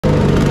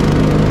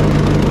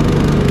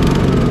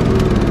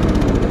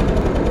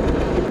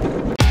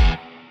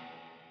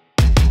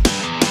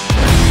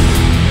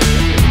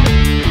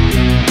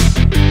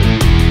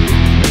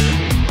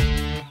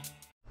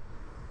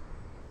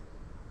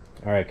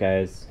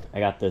guys,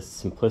 I got this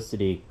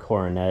Simplicity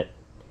Coronet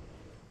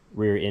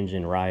rear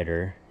engine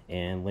rider,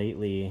 and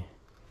lately,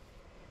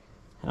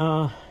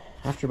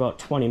 after about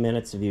 20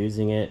 minutes of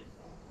using it,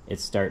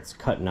 it starts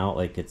cutting out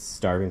like it's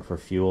starving for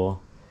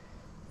fuel.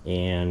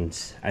 And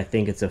I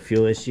think it's a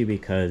fuel issue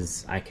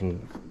because I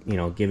can,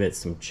 give it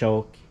some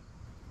choke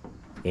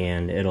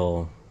and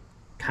it'll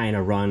kind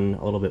of run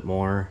a little bit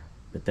more,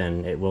 but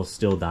then it will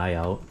still die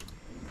out.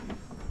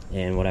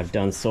 And what I've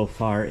done so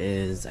far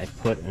is I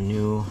put a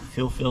new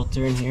fuel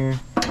filter in here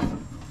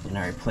and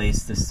I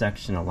replaced this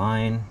section of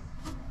line.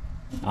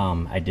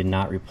 I did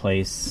not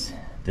replace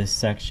this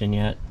section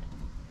yet,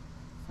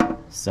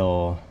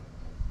 so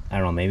I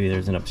don't know, maybe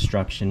there's an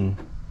obstruction,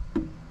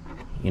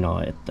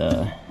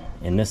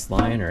 in this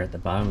line or at the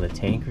bottom of the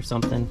tank or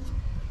something.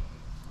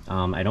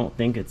 I don't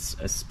think it's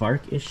a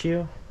spark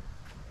issue,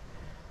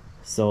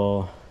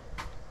 so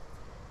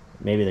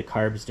maybe the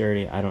carb's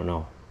dirty, I don't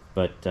know,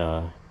 but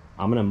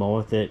I'm gonna mow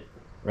with it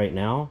right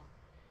now,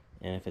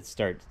 and if it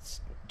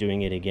starts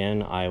doing it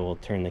again, I will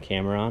turn the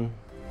camera on.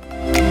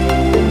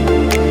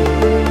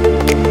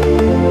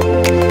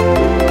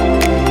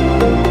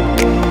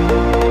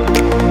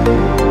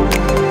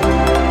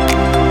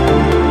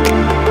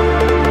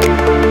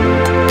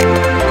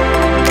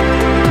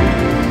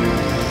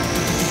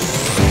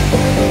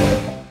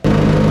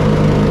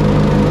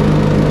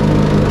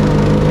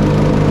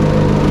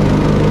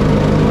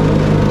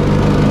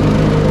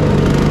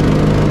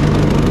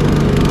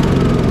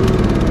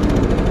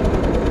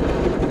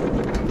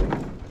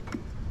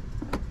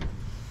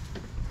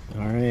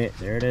 Alright,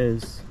 there it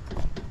is.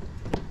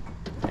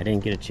 I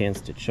didn't get a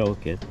chance to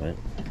choke it, but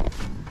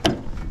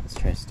let's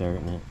try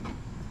starting it.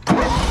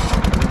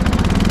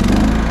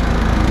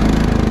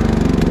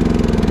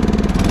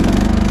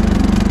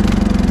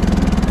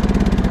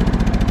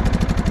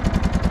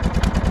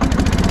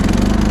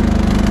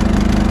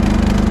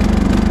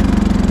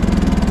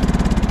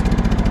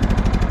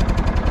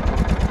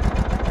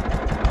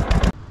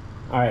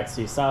 Alright,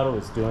 so you saw what it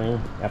was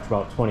doing. After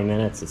about 20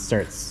 minutes, it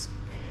starts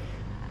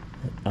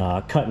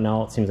cutting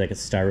out. Seems like it's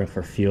starving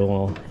for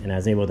fuel, and I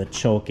was able to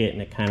choke it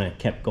and it kind of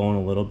kept going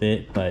a little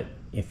bit, but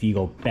if you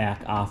go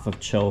back off of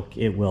choke,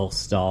 it will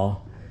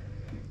stall.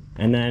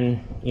 And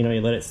then you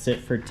let it sit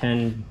for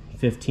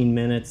 10-15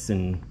 minutes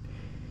and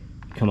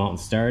come out and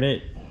start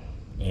it,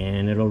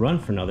 and it'll run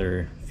for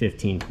another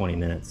 15-20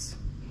 minutes.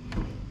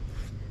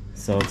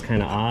 So it's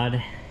kind of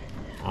odd.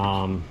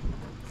 I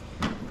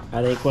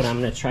think what I'm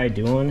going to try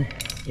doing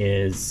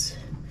is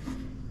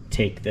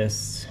take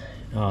this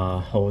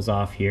hose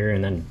off here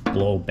and then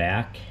blow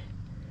back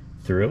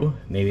through.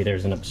 Maybe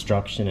there's an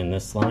obstruction in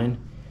this line,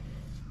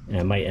 and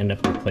I might end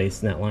up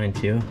replacing that line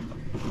too.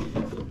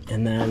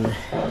 And then,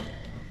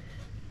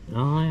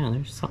 oh yeah,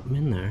 there's something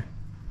in there.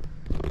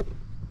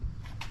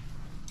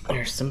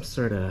 There's some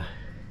sort of,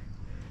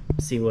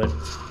 see what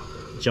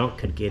junk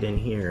could get in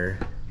here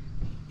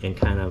and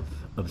kind of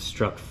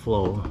obstruct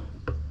flow.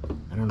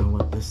 I don't know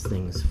what this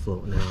thing's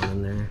floating around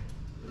in there.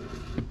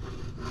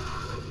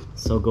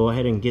 So go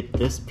ahead and get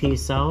this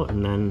piece out,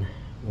 and then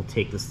we'll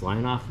take this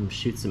line off and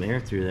shoot some air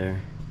through there.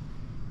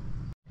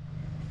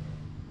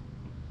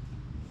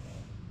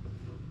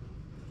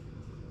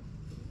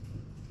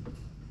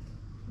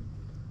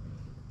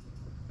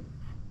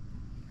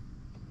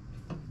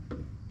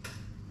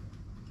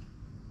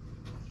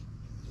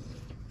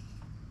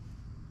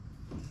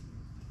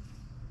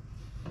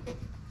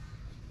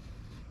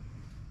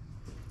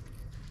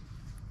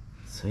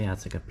 So yeah,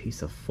 it's like a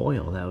piece of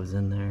foil that was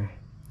in there.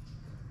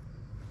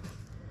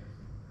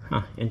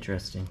 Huh,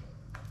 interesting.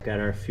 Got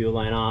our fuel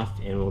line off,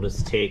 and we'll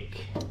just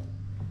take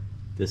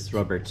this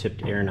rubber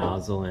tipped air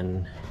nozzle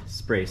and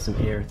spray some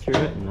air through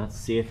it, and let's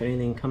see if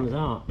anything comes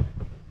out.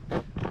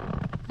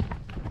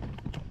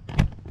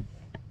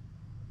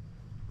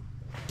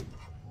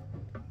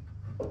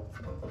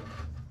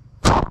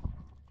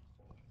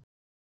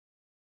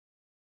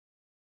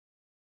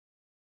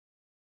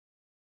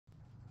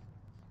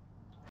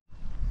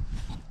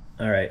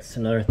 Alright, so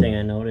another thing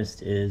I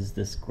noticed is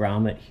this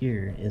grommet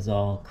here is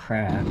all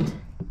cracked,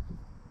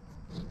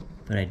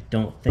 but I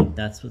don't think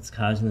that's what's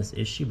causing this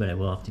issue, but I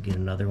will have to get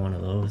another one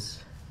of those.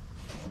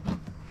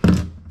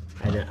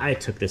 I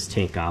took this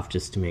tank off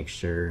just to make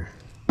sure.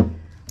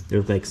 There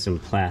looked like some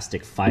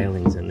plastic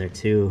filings in there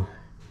too,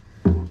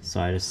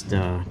 so I just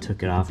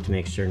took it off to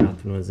make sure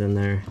nothing was in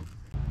there.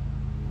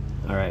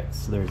 Alright,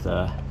 so there's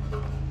a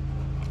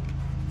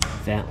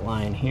vent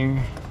line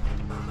here.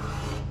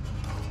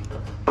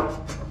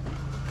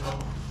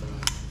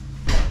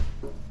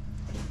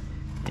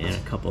 And a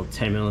couple of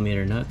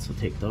 10mm nuts, we'll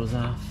take those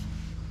off.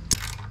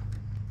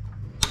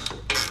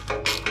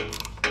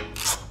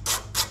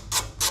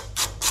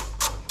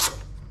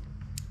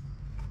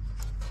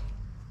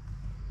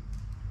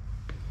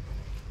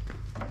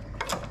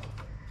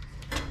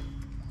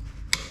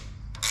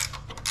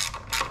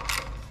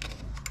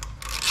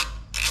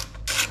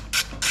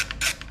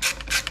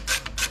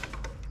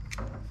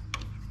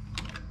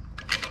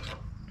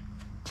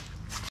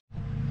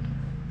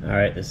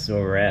 Alright, this is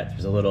where we're at.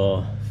 There's a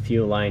little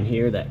fuel line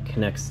here that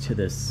connects to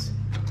this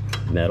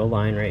metal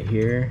line right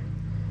here.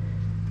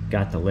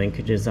 Got the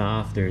linkages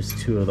off, there's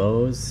 2 of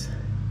those.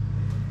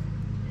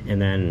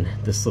 And then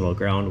this little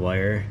ground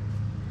wire.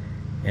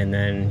 And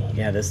then,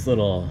 yeah, this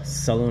little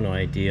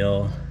solenoid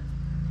deal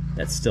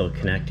that's still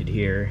connected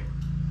here.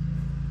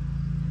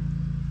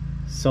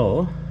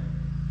 So,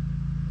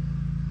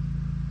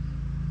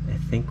 I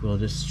think we'll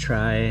just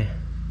try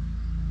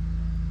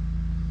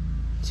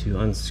to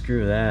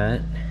unscrew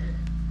that.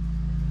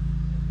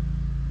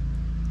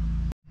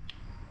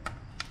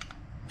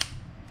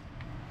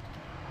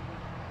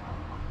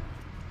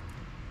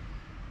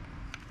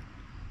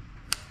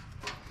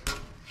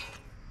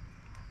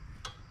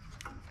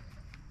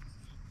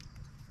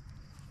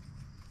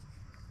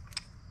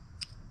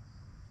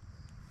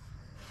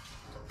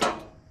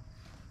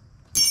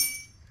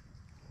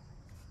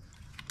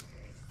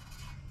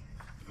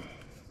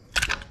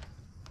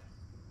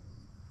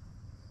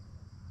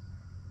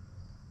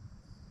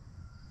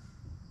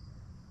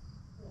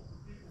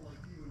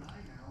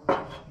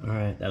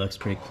 Alright, that looks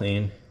pretty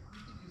clean.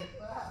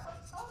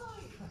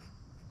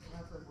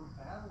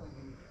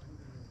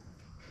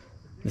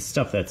 The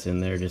stuff that's in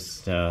there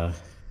just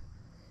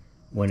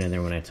went in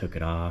there when I took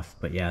it off,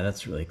 but yeah,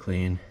 that's really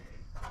clean.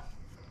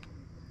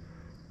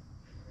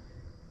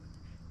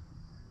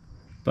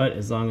 But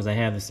as long as I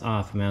have this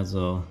off, I might as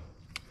well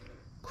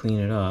clean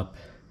it up.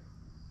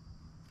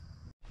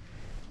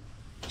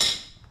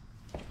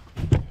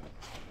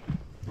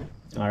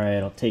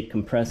 Alright, I'll take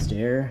compressed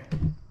air.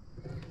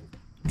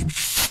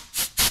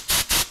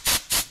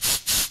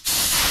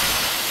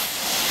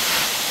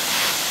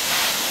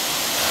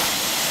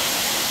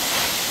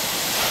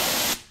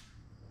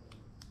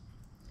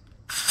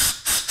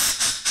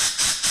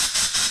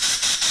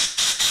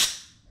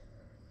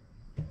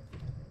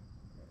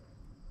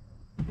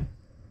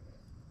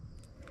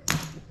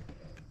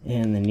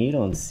 And the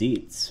needle and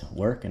seat's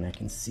working. I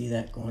can see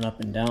that going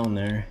up and down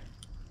there.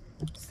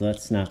 So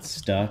that's not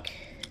stuck.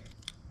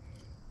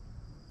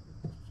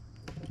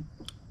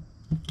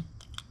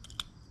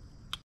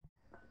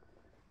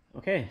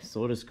 Okay,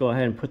 so we'll just go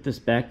ahead and put this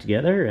back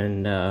together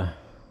and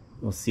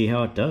we'll see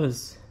how it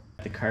does.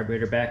 The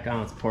carburetor back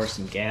on, let's pour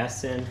some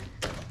gas in.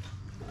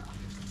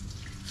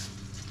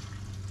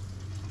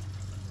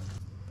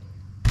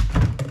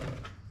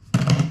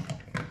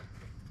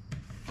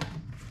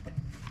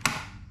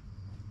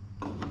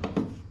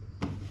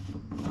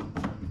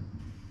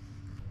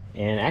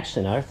 And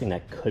actually another thing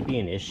that could be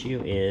an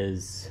issue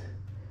is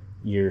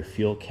your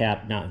fuel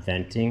cap not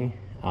venting.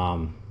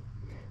 I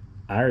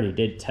already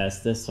did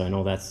test this, so I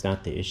know that's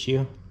not the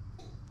issue.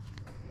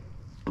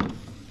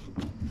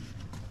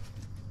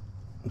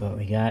 But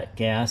we got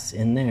gas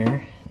in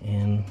there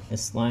and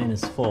this line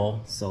is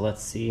full, so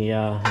let's see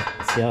how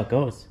it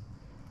goes.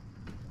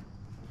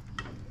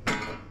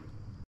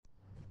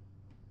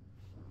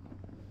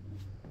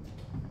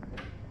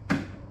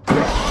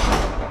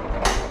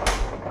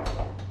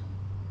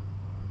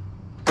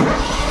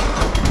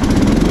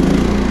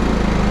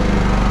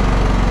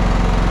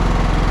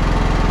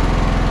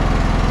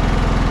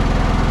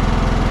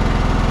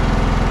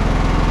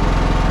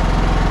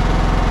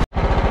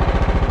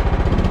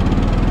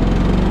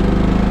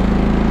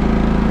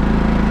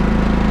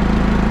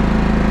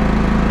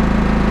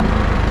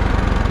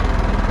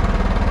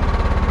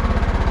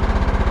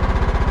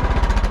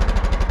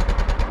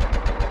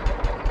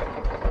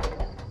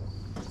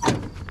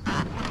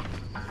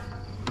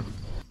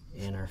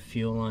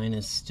 Fuel line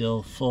is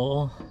still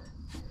full.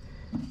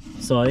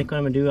 So I think what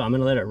I'm gonna do, I'm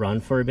gonna let it run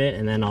for a bit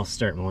and then I'll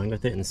start mowing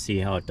with it and see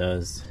how it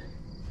does.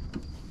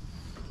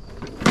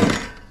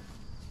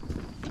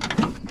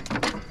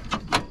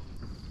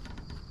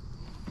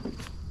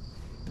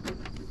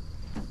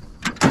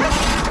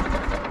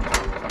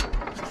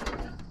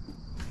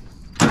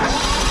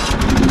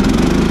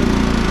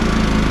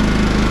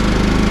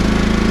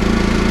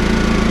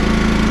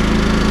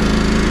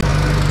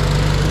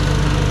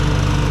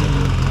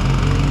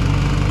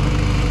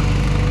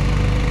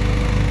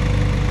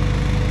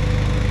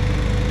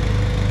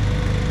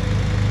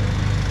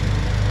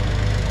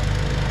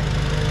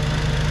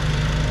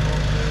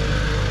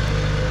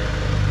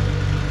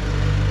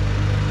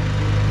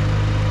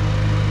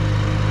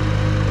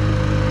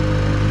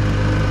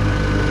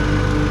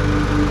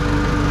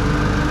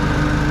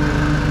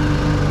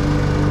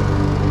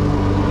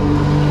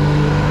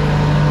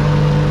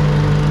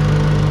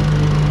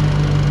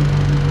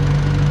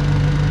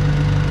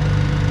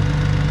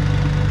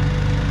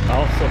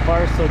 So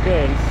far so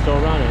good, still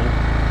running.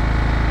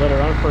 Let it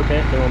run for a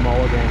bit, then we'll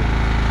mow again.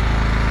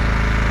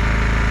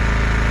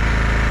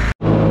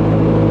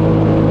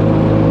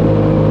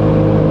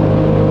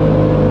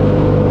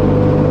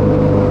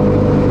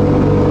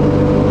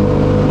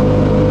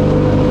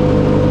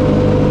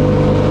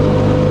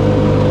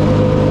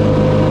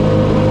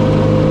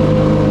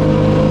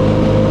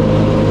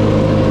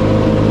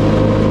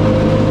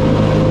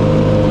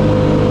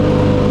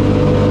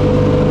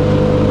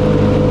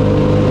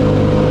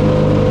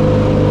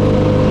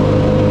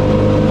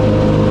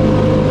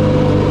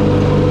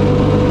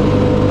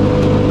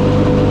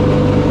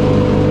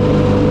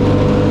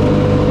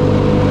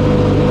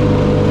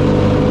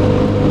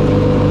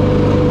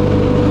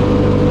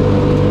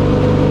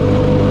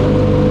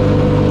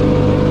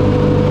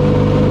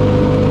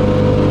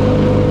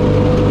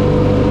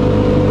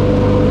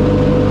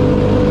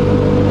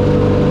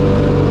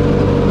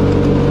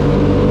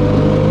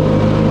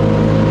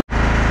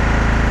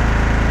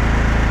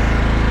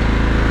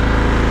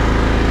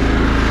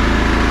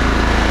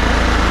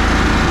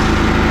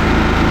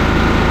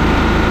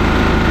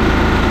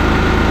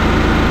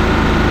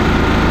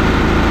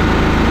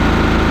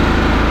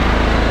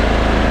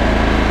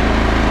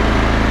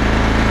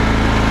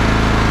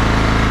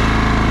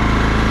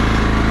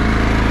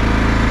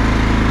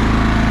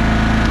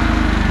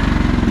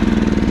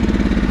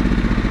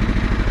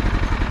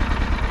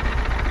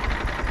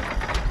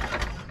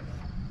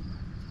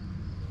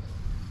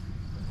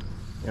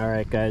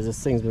 Alright guys,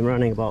 this thing's been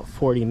running about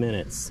 40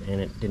 minutes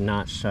and it did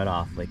not shut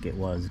off like it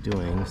was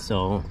doing,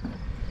 so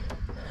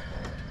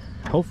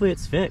hopefully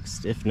it's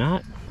fixed. If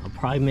not, I'll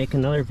probably make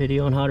another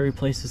video on how to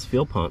replace this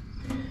fuel pump.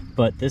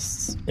 But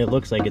this, it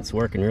looks like it's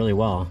working really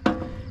well.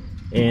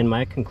 And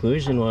my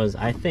conclusion was,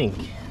 I think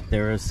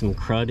there was some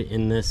crud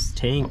in this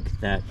tank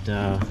that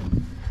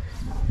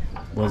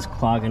was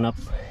clogging up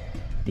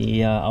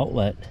the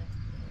outlet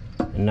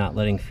and not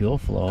letting fuel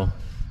flow.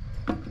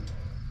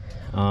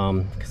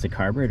 Because the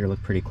carburetor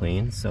looked pretty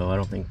clean, so I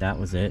don't think that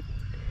was it.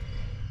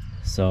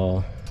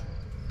 So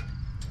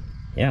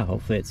yeah,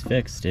 hopefully it's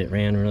fixed. It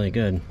ran really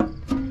good.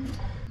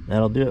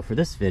 That'll do it for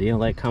this video.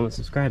 Like, comment,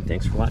 subscribe.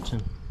 Thanks for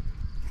watching.